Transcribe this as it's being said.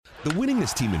The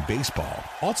winningest team in baseball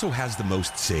also has the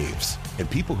most saves, and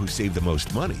people who save the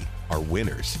most money are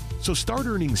winners. So start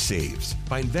earning saves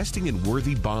by investing in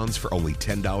worthy bonds for only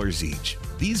 $10 each.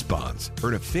 These bonds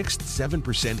earn a fixed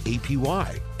 7%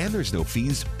 APY, and there's no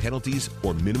fees, penalties,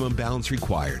 or minimum balance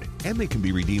required, and they can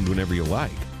be redeemed whenever you like.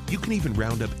 You can even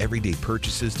round up everyday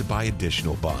purchases to buy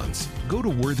additional bonds. Go to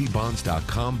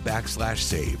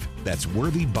worthybonds.com/save. That's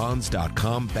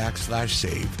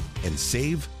worthybonds.com/save and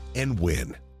save and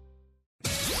win.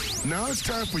 Now it's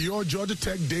time for your Georgia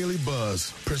Tech Daily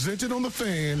Buzz, presented on The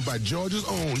Fan by Georgia's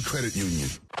own credit union.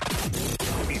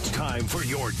 It's time for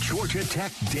your Georgia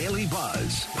Tech Daily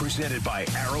Buzz, presented by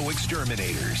Arrow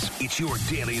Exterminators. It's your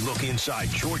daily look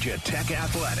inside Georgia Tech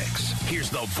athletics.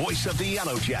 Here's the voice of the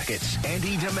Yellow Jackets,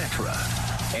 Andy Demetra.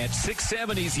 At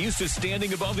 6'7", he's used to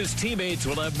standing above his teammates.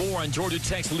 We'll have more on Georgia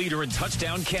Tech's leader in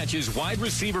touchdown catches, wide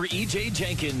receiver E.J.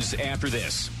 Jenkins, after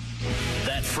this.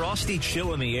 That frosty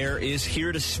chill in the air is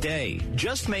here to stay.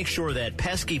 Just make sure that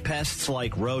pesky pests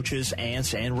like roaches,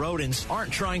 ants, and rodents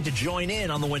aren't trying to join in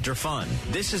on the winter fun.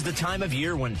 This is the time of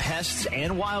year when pests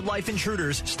and wildlife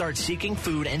intruders start seeking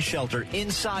food and shelter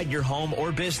inside your home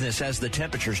or business as the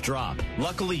temperatures drop.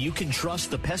 Luckily, you can trust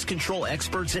the pest control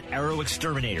experts at Arrow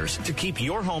Exterminators to keep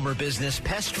your home or business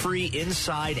pest-free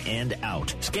inside and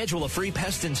out. Schedule a free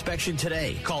pest inspection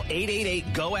today. Call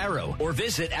 888-GO-ARROW or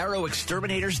visit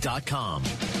arrowexterminators.com.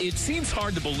 It seems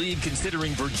hard to believe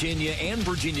considering Virginia and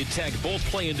Virginia Tech both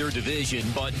play in their division,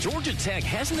 but Georgia Tech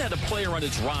hasn't had a player on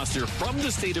its roster from the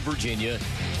state of Virginia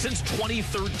since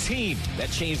 2013.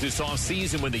 That changed this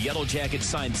offseason when the Yellow Jackets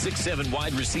signed 6'7"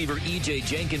 wide receiver E.J.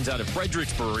 Jenkins out of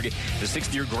Fredericksburg. The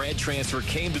sixth-year grad transfer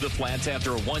came to the Flats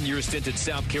after a one-year stint at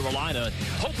South Carolina,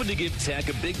 hoping to give Tech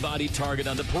a big-body target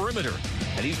on the perimeter.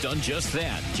 And he's done just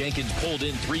that. Jenkins pulled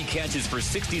in 3 catches for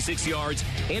 66 yards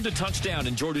and a touchdown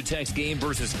in Georgia Tech's game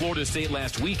versus Florida State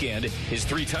last weekend. His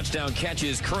 3 touchdown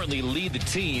catches currently lead the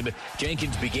team.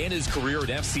 Jenkins began his career at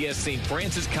FCS St.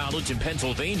 Francis College in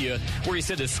Pennsylvania, where he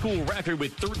set a school record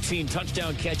with 13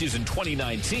 touchdown catches in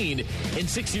 2019. In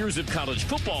 6 years of college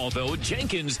football, though,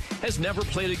 Jenkins has never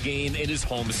played a game in his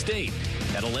home state.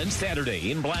 That'll end Saturday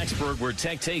in Blacksburg, where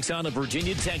Tech takes on a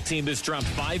Virginia Tech team that's dropped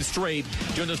 5 straight.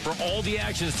 Join us for all the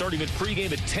action starting with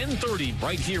pregame at 10:30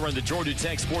 right here on the Georgia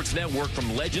Tech Sports Network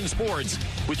from Legend Sports.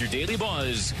 With your Daily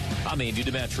Buzz, I'm Andy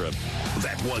Demetra.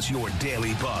 That was your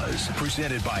Daily Buzz,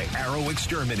 presented by Arrow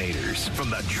Exterminators from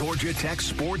the Georgia Tech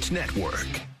Sports Network.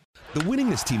 The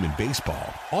winningest team in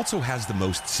baseball also has the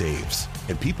most saves,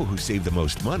 and people who save the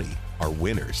most money are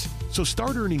winners. So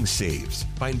start earning saves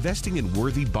by investing in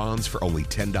worthy bonds for only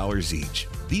 $10 each.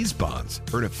 These bonds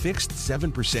earn a fixed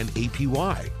 7%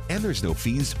 APY, and there's no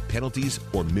fees, penalties,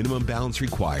 or minimum balance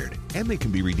required, and they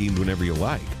can be redeemed whenever you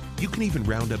like. You can even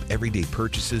round up everyday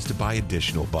purchases to buy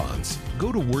additional bonds.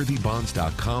 Go to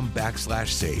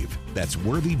worthybonds.com/save. That's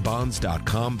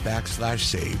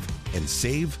worthybonds.com/save and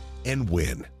save and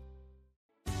win.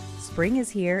 Spring is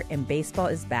here and baseball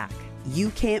is back. You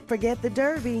can't forget the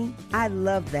Derby. I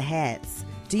love the hats.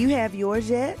 Do you have yours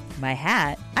yet? My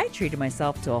hat? I treated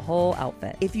myself to a whole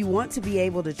outfit. If you want to be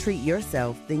able to treat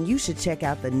yourself, then you should check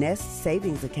out the Nest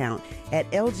Savings Account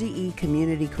at LGE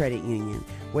Community Credit Union,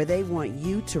 where they want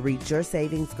you to reach your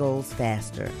savings goals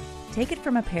faster. Take it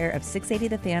from a pair of 680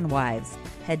 The Fan wives.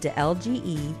 Head to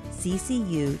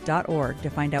lgeccu.org to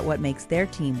find out what makes their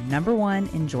team #1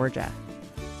 in Georgia.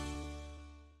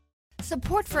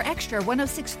 Support for Extra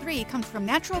 106.3 comes from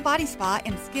Natural Body Spa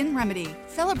and Skin Remedy,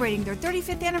 celebrating their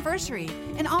 35th anniversary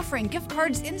and offering gift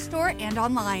cards in-store and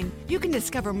online. You can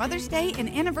discover Mother's Day and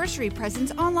anniversary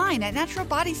presents online at Natural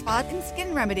Body Spa and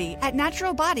Skin Remedy at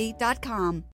naturalbody.com.